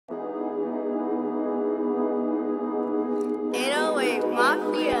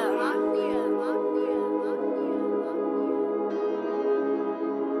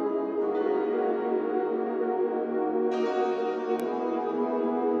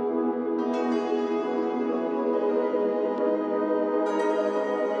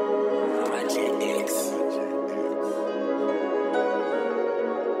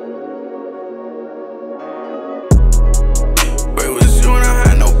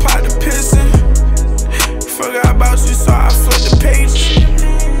Forgot about you, so I flipped the page.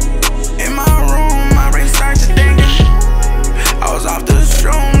 In my room, my brain started to dinging. I was off the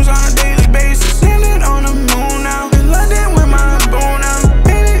shrooms on a daily basis. Landed on the moon now. In London with my boo now.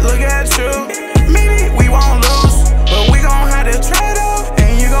 Baby, look at you. Maybe we won't lose, but we gon' have to try it out.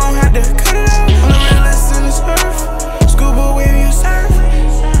 And you gon' have to cut it out. I'm the realest in this earth. Scuba wave you surf.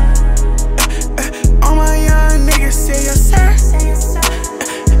 All my young niggas say yes sir.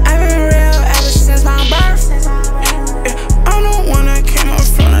 I've been real ever since my birth. I'm the one that came up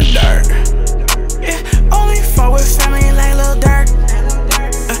from the dirt. Only fuck with family like Lil Durk.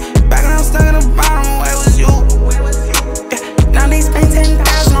 Back when I was stuck at the bottom, where was you? Now they spend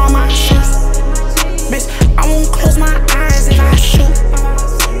 10,000 on my shoes. Bitch, I won't close my eyes if I shoot.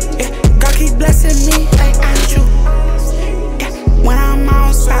 God keep blessing me like I shoot. When I'm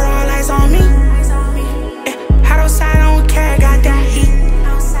outside, all eyes on me. Hot outside.